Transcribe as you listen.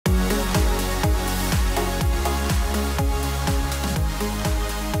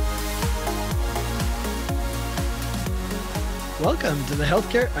Welcome to the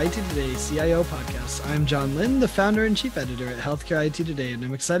Healthcare IT Today CIO podcast. I'm John Lynn, the founder and chief editor at Healthcare IT Today, and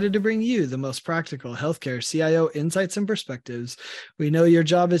I'm excited to bring you the most practical healthcare CIO insights and perspectives. We know your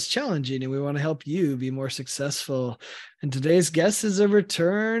job is challenging, and we want to help you be more successful. And today's guest is a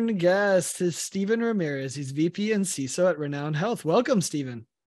return guest, is Steven Ramirez. He's VP and CISO at Renown Health. Welcome, Steven.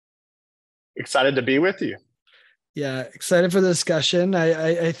 Excited to be with you. Yeah, excited for the discussion.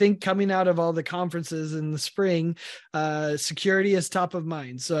 I think coming out of all the conferences in the spring, security is top of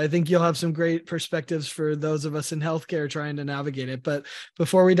mind. So I think you'll have some great perspectives for those of us in healthcare trying to navigate it. But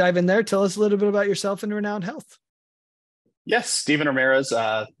before we dive in there, tell us a little bit about yourself and Renown Health. Yes, Steven Ramirez,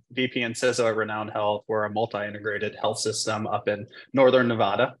 VP and CISO at Renown Health. We're a multi-integrated health system up in northern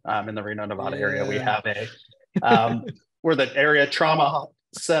Nevada, in the Reno, Nevada area. We have we're the area trauma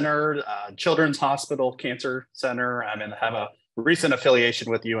center, children's hospital, cancer center, and have a recent affiliation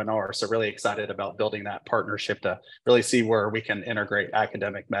with UNR. So really excited about building that partnership to really see where we can integrate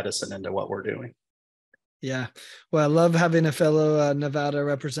academic medicine into what we're doing. Yeah. Well, I love having a fellow Nevada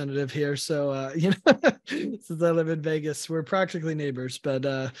representative here. So, since I live in Vegas, we're practically neighbors,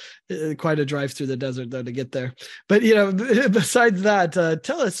 but quite a drive through the desert though to get there. But, besides that,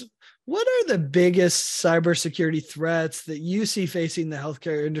 tell us, what are the biggest cybersecurity threats that you see facing the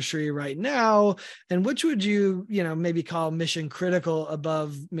healthcare industry right now? And which would you, maybe call mission critical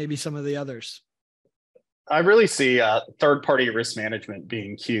above maybe some of the others? I really see third-party risk management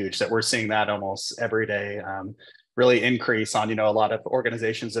being huge, that we're seeing that almost every day really increase on, a lot of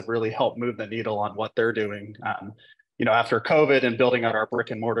organizations have really helped move the needle on what they're doing. After COVID and building out our brick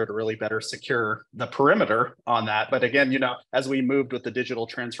and mortar to really better secure the perimeter on that. But again, as we moved with the digital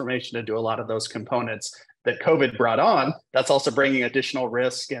transformation to do a lot of those components that COVID brought on, that's also bringing additional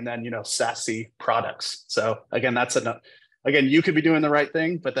risk and then, SASE products. So again, again, you could be doing the right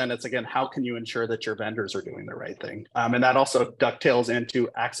thing, but then it's, again, how can you ensure that your vendors are doing the right thing? And that also dovetails into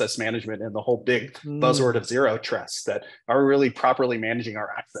access management and the whole big buzzword of zero trust, that are really properly managing our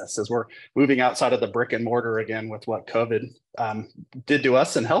access as we're moving outside of the brick and mortar again with what COVID did to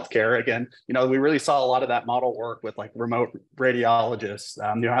us in healthcare. Again, we really saw a lot of that model work with like remote radiologists,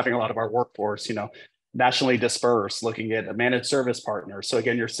 having a lot of our workforce, nationally dispersed, looking at managed service partners. So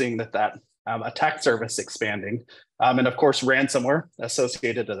again, you're seeing that attack surface expanding. And of course, ransomware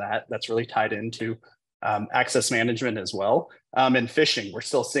associated to that. That's really tied into access management as well. And phishing, we're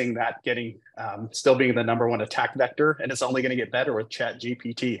still seeing that still being the number one attack vector. And it's only going to get better with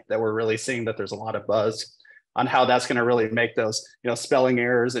ChatGPT, that we're really seeing that there's a lot of buzz on how that's going to really make those, spelling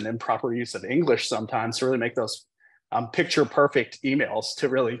errors and improper use of English sometimes to really make those picture perfect emails to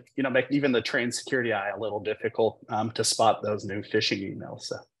really, make even the trained security eye a little difficult to spot those new phishing emails.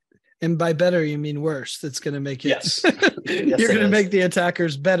 So. And by better, you mean worse. That's going to make it. Yes. You're going to make the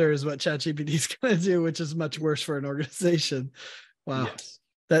attackers better is what ChatGPT is going to do, which is much worse for an organization. Wow. Yes.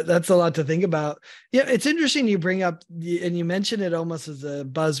 That's a lot to think about. Yeah. It's interesting you bring up, and you mention it almost as a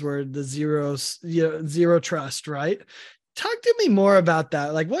buzzword, the zero trust, right? Talk to me more about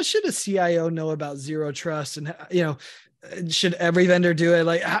that. Like, what should a CIO know about zero trust? And, should every vendor do it?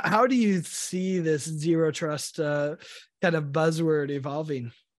 Like, how do you see this zero trust kind of buzzword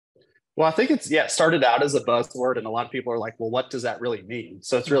evolving? Well, I think it started out as a buzzword, and a lot of people are like, well, what does that really mean?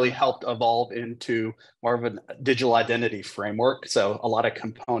 So it's really helped evolve into more of a digital identity framework. So a lot of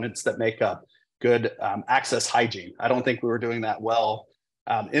components that make up good access hygiene. I don't think we were doing that well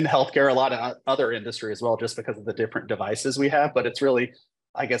in healthcare, a lot of other industry as well, just because of the different devices we have. But it's really,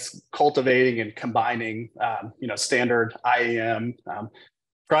 I guess, cultivating and combining, standard IAM,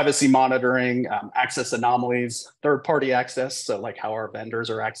 privacy monitoring, access anomalies, third-party access. So like how our vendors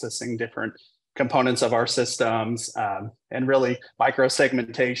are accessing different components of our systems, and really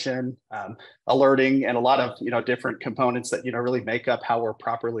micro-segmentation, alerting, and a lot of, different components that, really make up how we're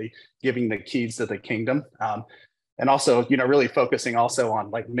properly giving the keys to the kingdom. And also, really focusing also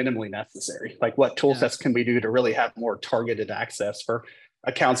on like minimally necessary, like what tool sets can we do to really have more targeted access for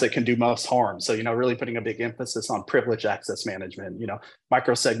accounts that can do most harm. So, really putting a big emphasis on privileged access management,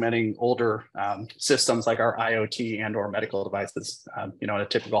 micro-segmenting older systems like our IoT and or medical devices, in a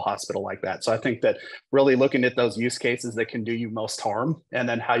typical hospital like that. So I think that really looking at those use cases that can do you most harm, and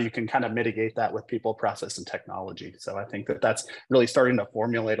then how you can kind of mitigate that with people, process, and technology. So I think that that's really starting to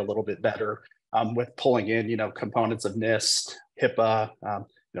formulate a little bit better with pulling in, components of NIST, HIPAA,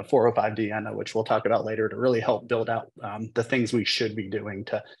 405D, which we'll talk about later, to really help build out the things we should be doing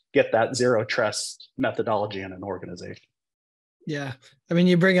to get that zero trust methodology in an organization. Yeah, I mean,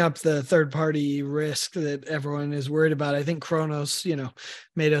 you bring up the third-party risk that everyone is worried about. I think Kronos,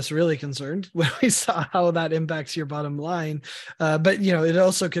 made us really concerned when we saw how that impacts your bottom line. But it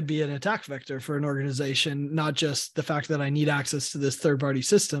also could be an attack vector for an organization, not just the fact that I need access to this third-party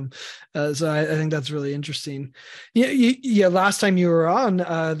system. So I think that's really interesting. Yeah. Last time you were on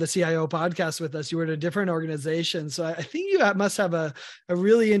the CIO podcast with us, you were at a different organization. So I think you must have a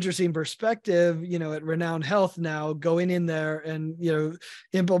really interesting perspective, at Renown Health now, going in there and,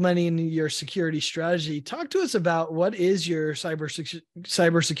 implementing your security strategy. Talk to us about what is your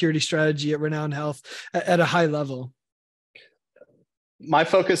cybersecurity strategy at Renown Health at a high level. My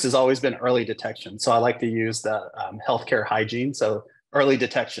focus has always been early detection. So I like to use the healthcare hygiene. So early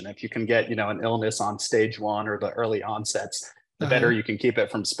detection, if you can get, an illness on stage 1 or the early onsets, the better you can keep it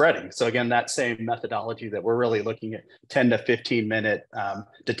from spreading. So again, that same methodology that we're really looking at 10 to 15 minute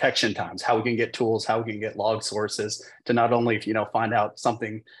detection times, how we can get tools, how we can get log sources to not only, find out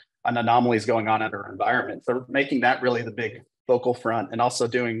an anomaly is going on in our environment. So making that really the big focal front, and also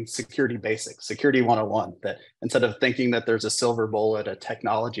doing security basics, security 101, that instead of thinking that there's a silver bullet, a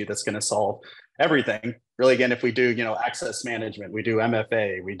technology that's going to solve everything, really, again, if we do, access management, we do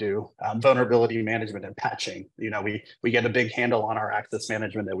MFA, we do vulnerability management and patching, we get a big handle on our access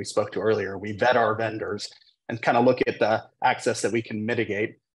management that we spoke to earlier. We vet our vendors and kind of look at the access that we can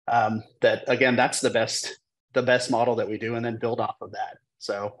mitigate. That again, that's the best model that we do, and then build off of that.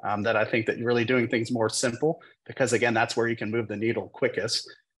 So that I think that you're really doing things more simple, because again, that's where you can move the needle quickest,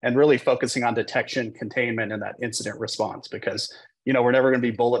 and really focusing on detection, containment, and that incident response, because we're never going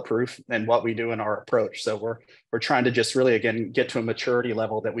to be bulletproof in what we do in our approach. So we're trying to just really, again, get to a maturity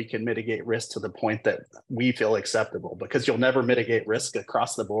level that we can mitigate risk to the point that we feel acceptable, because you'll never mitigate risk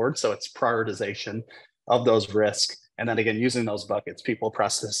across the board. So it's prioritization of those risks. And then again, using those buckets, people,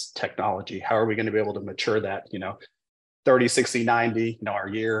 process, technology, how are we going to be able to mature that, 30, 60, 90, our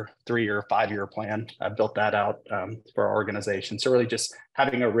year, 3-year, 5-year plan. I've built that out for our organization. So really just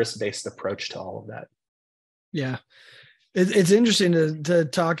having a risk-based approach to all of that. Yeah. It's interesting to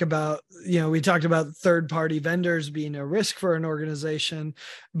talk about, we talked about third-party vendors being a risk for an organization,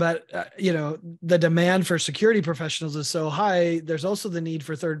 but, the demand for security professionals is so high. There's also the need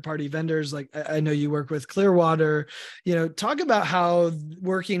for third-party vendors. Like I know you work with Clearwater, talk about how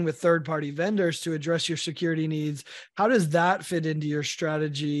working with third-party vendors to address your security needs, how does that fit into your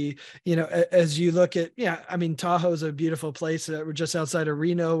strategy? As you look at, Tahoe is a beautiful place. We're just outside of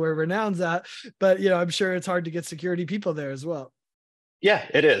Reno where Renown's at, but, I'm sure it's hard to get security people there as well. Yeah,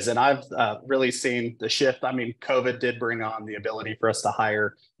 it is. And I've really seen the shift. COVID did bring on the ability for us to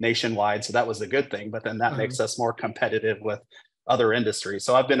hire nationwide. So that was a good thing, but then that makes us more competitive with other industries.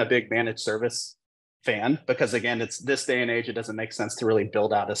 So I've been a big managed service fan, because again, it's this day and age, it doesn't make sense to really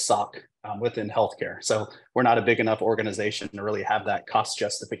build out a SOC within healthcare. So we're not a big enough organization to really have that cost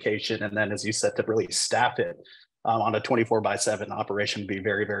justification. And then, as you said, to really staff it on a 24/7 operation would be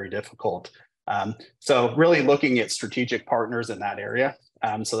very, very difficult. So really looking at strategic partners in that area.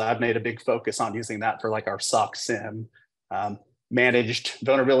 So that I've made a big focus on using that for like our SOC SIM, managed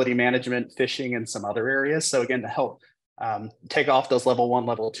vulnerability management, phishing, and some other areas. So again, to help take off those level 1,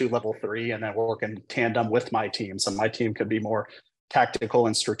 level 2, level 3, and then work in tandem with my team. So my team could be more tactical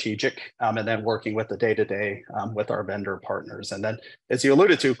and strategic, and then working with the day-to-day with our vendor partners. And then, as you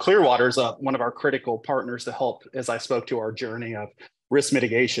alluded to, Clearwater is one of our critical partners to help, as I spoke to our journey of risk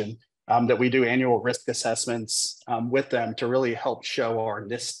mitigation. That we do annual risk assessments with them to really help show our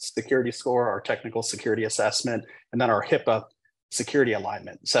NIST security score, our technical security assessment, and then our HIPAA security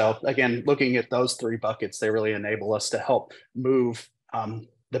alignment. So again, looking at those 3 buckets, they really enable us to help move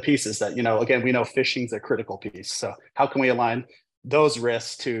the pieces that, again, we know phishing is a critical piece. So how can we align those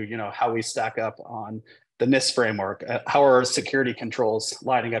risks to, how we stack up on the NIST framework? How are our security controls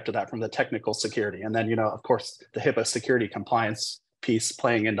lining up to that from the technical security? And then, of course, the HIPAA security compliance piece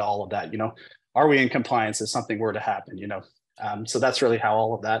playing into all of that. Are we in compliance if something were to happen? So that's really how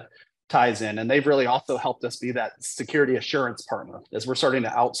all of that ties in. And they've really also helped us be that security assurance partner as we're starting to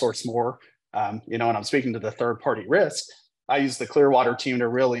outsource more. And I'm speaking to the third-party risk. I use the Clearwater team to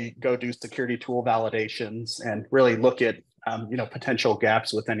really go do security tool validations and really look at potential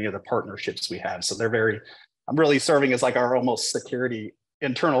gaps with any of the partnerships we have. So I'm really serving as like our almost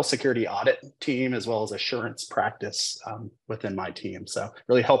internal security audit team, as well as assurance practice within my team. So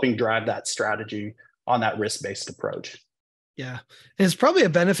really helping drive that strategy on that risk-based approach. Yeah. And it's probably a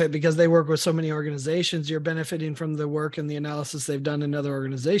benefit because they work with so many organizations. You're benefiting from the work and the analysis they've done in other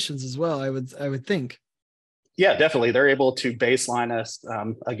organizations as well, I would think. Yeah, definitely. They're able to baseline us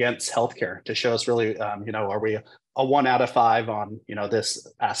against healthcare to show us really, are we a 1 out of 5 on, this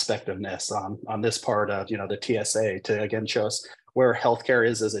aspect of NIST, on this part of, the TSA, to again show us where healthcare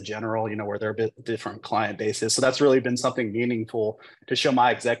is as a general, where they're a bit different client bases. So that's really been something meaningful to show my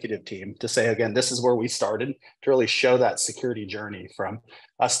executive team, to say, again, this is where we started, to really show that security journey from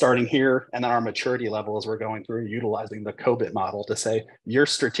us starting here, and then our maturity level as we're going through utilizing the COBIT model to say your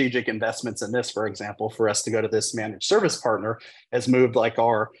strategic investments in this, for example, for us to go to this managed service partner has moved like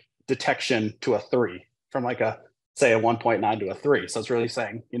our detection to a 3 from like a, say, a 1.9 to a 3. So it's really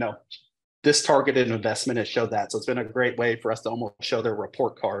saying, this targeted investment has showed that. So it's been a great way for us to almost show their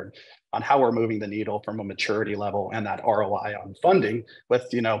report card on how we're moving the needle from a maturity level and that ROI on funding,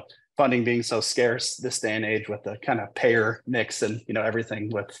 with, funding being so scarce this day and age, with the kind of payer mix and,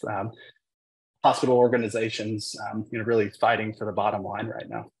 everything with hospital organizations, really fighting for the bottom line right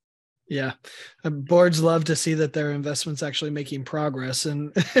now. Yeah. Boards love to see that their investment's actually making progress.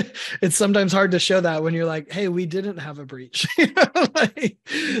 And it's sometimes hard to show that when you're like, hey, we didn't have a breach.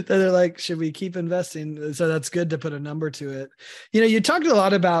 They're like, should we keep investing? So that's good to put a number to it. You talked a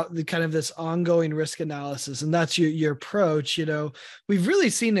lot about the kind of this ongoing risk analysis, and that's your approach. We've really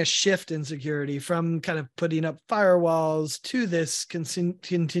seen a shift in security from kind of putting up firewalls to this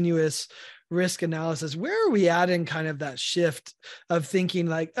continuous risk analysis. Where are we at in kind of that shift of thinking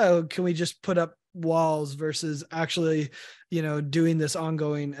like, oh, can we just put up walls versus actually, doing this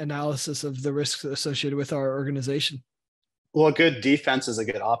ongoing analysis of the risks associated with our organization? Well, a good defense is a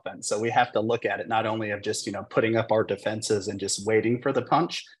good offense. So we have to look at it not only of just, putting up our defenses and just waiting for the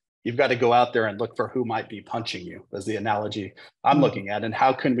punch. You've got to go out there and look for who might be punching you, as the analogy I'm looking at, and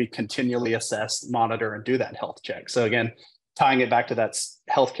how can we continually assess, monitor, and do that health check. So again, tying it back to that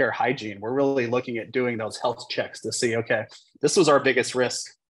healthcare hygiene, we're really looking at doing those health checks to see, okay, this was our biggest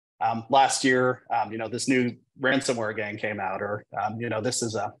risk last year. This new ransomware gang came out, or this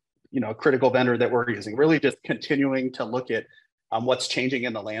is a critical vendor that we're using. Really, just continuing to look at what's changing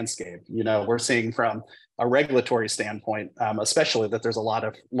in the landscape. We're seeing from a regulatory standpoint, especially, that there's a lot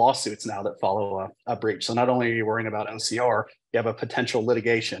of lawsuits now that follow a breach. So not only are you worrying about OCR, you have a potential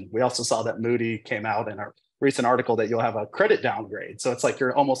litigation. We also saw that Moody came out in our recent article that you'll have a credit downgrade. So it's like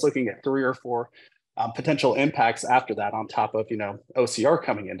you're almost looking at 3 or 4 potential impacts after that, on top of, OCR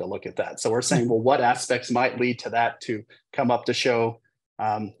coming in to look at that. So we're saying, well, what aspects might lead to that to come up to show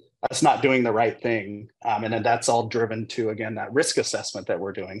us not doing the right thing? And then that's all driven to, again, that risk assessment that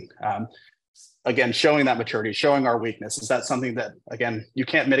we're doing. Again, showing that maturity, showing our weakness. Is that something that, again, you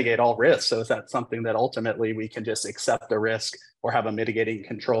can't mitigate all risks? So is that something that ultimately we can just accept the risk or have a mitigating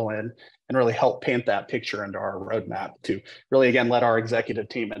control in, and really help paint that picture into our roadmap to really, again, let our executive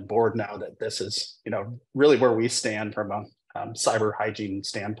team and board know that this is, really where we stand from a cyber hygiene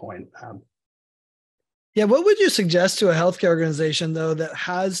standpoint. Yeah. What would you suggest to a healthcare organization, though, that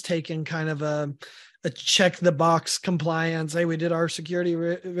has taken kind of a check the box compliance? Hey, we did our security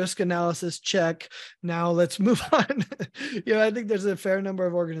risk analysis check. Now let's move on. I think there's a fair number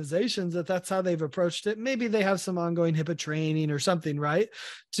of organizations that's how they've approached it. Maybe they have some ongoing HIPAA training or something, right?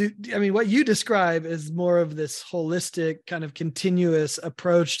 What you describe is more of this holistic kind of continuous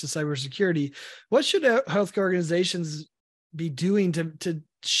approach to cybersecurity. What should healthcare organizations be doing to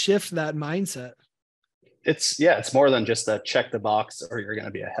shift that mindset? It's more than just a check the box or you're going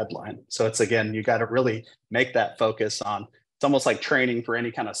to be a headline. So it's, again, you got to really make that focus on, it's almost like training for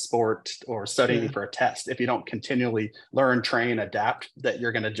any kind of sport or studying for a test. If you don't continually learn, train, adapt, that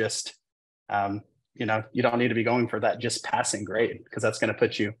you're going to just, you don't need to be going for that just passing grade, because that's going to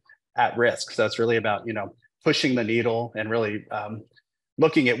put you at risk. So it's really about, pushing the needle and really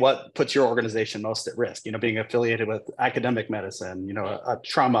looking at what puts your organization most at risk, being affiliated with academic medicine, a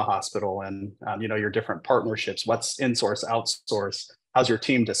trauma hospital, and, your different partnerships, what's insource, outsource, how's your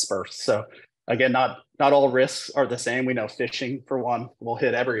team dispersed. So again, not all risks are the same. We know phishing, for one, will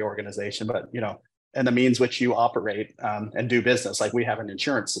hit every organization, but, and the means which you operate and do business, like we have an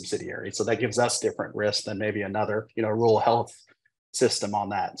insurance subsidiary. So that gives us different risks than maybe another, rural health system on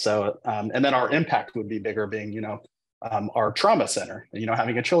that. So, and then our impact would be bigger, being, our trauma center,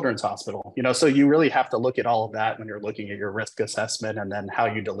 having a children's hospital, so you really have to look at all of that when you're looking at your risk assessment, and then how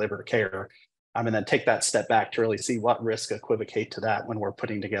you deliver care. And then take that step back to really see what risks equivocate to that when we're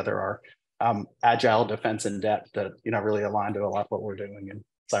putting together our agile defense in depth that, really align to a lot of what we're doing in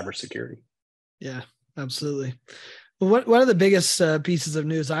cybersecurity. Yeah, absolutely. Well, one of the biggest pieces of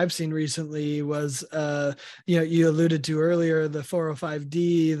news I've seen recently was, you alluded to earlier, the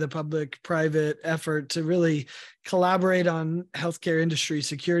 405D, the public-private effort to really collaborate on healthcare industry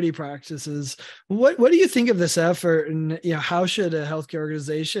security practices. What do you think of this effort, and how should a healthcare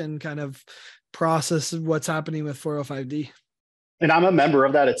organization kind of process what's happening with 405D? And I'm a member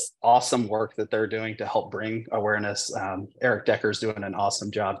of that. It's awesome work that they're doing to help bring awareness. Eric Decker's doing an awesome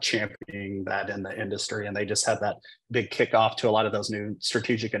job championing that in the industry. And they just had that big kickoff to a lot of those new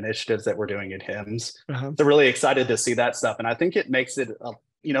strategic initiatives that we're doing at HIMSS. So really excited to see that stuff. And I think it makes it,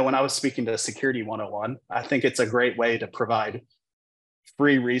 when I was speaking to Security 101, I think it's a great way to provide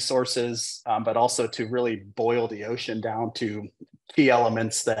free resources, but also to really boil the ocean down to key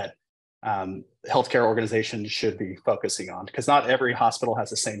elements that healthcare organizations should be focusing on, because not every hospital has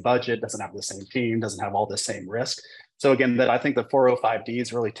the same budget, doesn't have the same team, doesn't have all the same risk. So again, that I think the 405D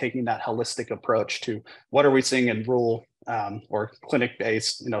is really taking that holistic approach to what are we seeing in rural or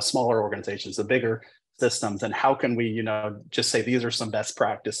clinic-based, smaller organizations, the bigger systems, and how can we, just say these are some best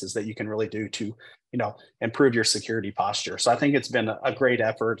practices that you can really do to, improve your security posture. So I think it's been a great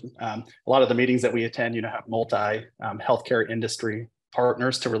effort. A lot of the meetings that we attend, have multi healthcare industry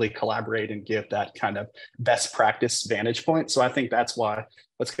partners to really collaborate and give that kind of best practice vantage point. So I think that's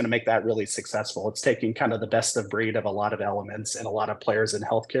what's going to make that really successful. It's taking kind of the best of breed of a lot of elements and a lot of players in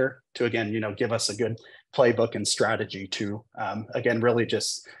healthcare to, again, give us a good playbook and strategy to, again, really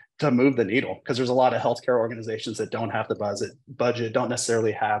just to move the needle, because there's a lot of healthcare organizations that don't have the budget, don't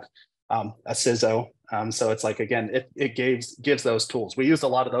necessarily have a CISO. So it's like, again, it gives those tools. We used a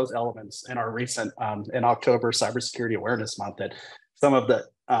lot of those elements in our recent, in October, Cybersecurity Awareness Month, that some of the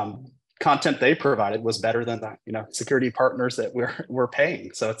content they provided was better than the security partners that we're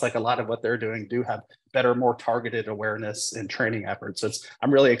paying. So it's like a lot of what they're doing do have better, more targeted awareness and training efforts. So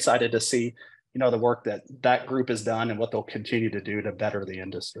I'm really excited to see the work that group has done and what they'll continue to do to better the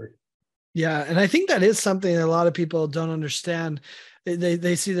industry. Yeah, and I think that is something that a lot of people don't understand.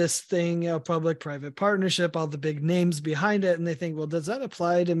 They see this thing, public-private partnership, all the big names behind it, and they think, well, does that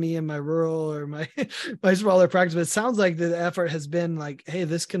apply to me in my rural or my smaller practice? But it sounds like the effort has been like, hey,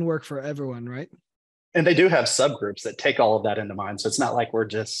 this can work for everyone, right? And they do have subgroups that take all of that into mind. So it's not like we're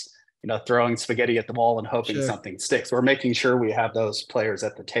just throwing spaghetti at the wall and hoping something sticks. We're making sure we have those players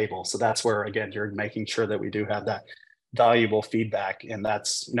at the table. So that's where, again, you're making sure that we do have that valuable feedback, and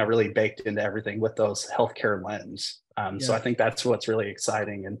that's really baked into everything with those healthcare lens. So I think that's what's really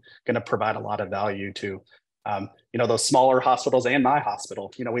exciting and going to provide a lot of value to those smaller hospitals and my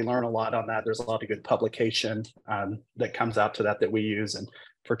hospital. We learn a lot on that. There's a lot of good publication that comes out to that we use and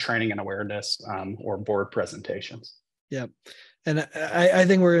for training and awareness or board presentations. Yeah. And I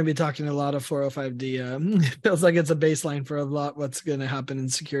think we're going to be talking a lot of 405D. It feels like it's a baseline for a lot what's going to happen in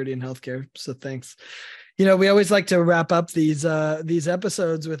security and healthcare. So thanks. We always like to wrap up these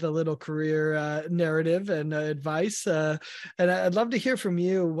episodes with a little career narrative and advice. And I'd love to hear from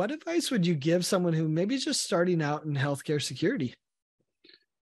you. What advice would you give someone who maybe is just starting out in healthcare security?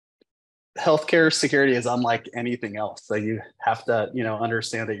 Healthcare security is unlike anything else. So you have to,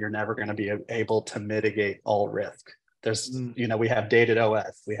 understand that you're never going to be able to mitigate all risk. There's, we have dated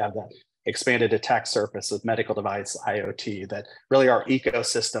OS, we have that expanded attack surface with medical device IoT, that really our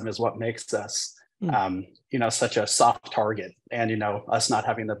ecosystem is what makes us such a soft target, and us not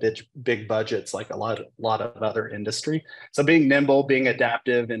having the big budgets like a lot of other industry. So being nimble, being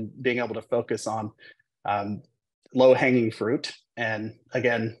adaptive, and being able to focus on low hanging fruit, and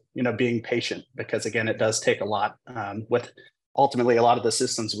again, being patient, because again, it does take a lot. With ultimately a lot of the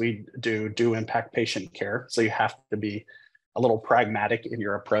systems we do impact patient care, so you have to be a little pragmatic in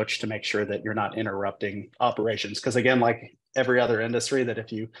your approach to make sure that you're not interrupting operations. Because again, like every other industry, that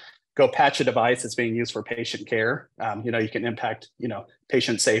if you go patch a device that's being used for patient care, you can impact,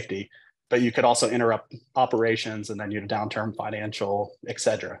 patient safety, but you could also interrupt operations, and then downturn financial, et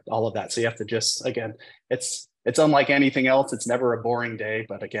cetera, all of that. So you have to just, again, it's unlike anything else. It's never a boring day,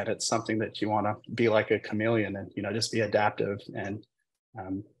 but again, it's something that you want to be like a chameleon and, just be adaptive and,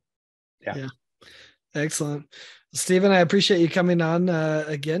 yeah. Excellent. Steven, I appreciate you coming on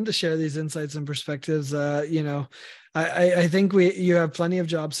again to share these insights and perspectives. I think you have plenty of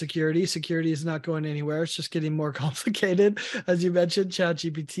job security. Security is not going anywhere. It's just getting more complicated. As you mentioned,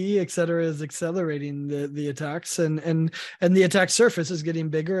 ChatGPT, et cetera, is accelerating the attacks, and the attack surface is getting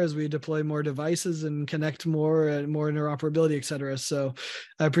bigger as we deploy more devices and connect more and more interoperability, et cetera. So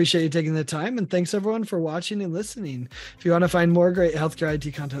I appreciate you taking the time, and thanks everyone for watching and listening. If you want to find more great healthcare IT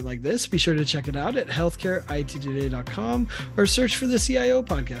content like this, be sure to check it out at healthcareittoday.com or search for the CIO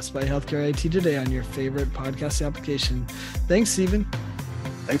podcast by Healthcare IT Today on your favorite podcast application. Thanks, Steven.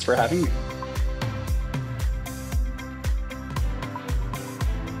 Thanks for having me.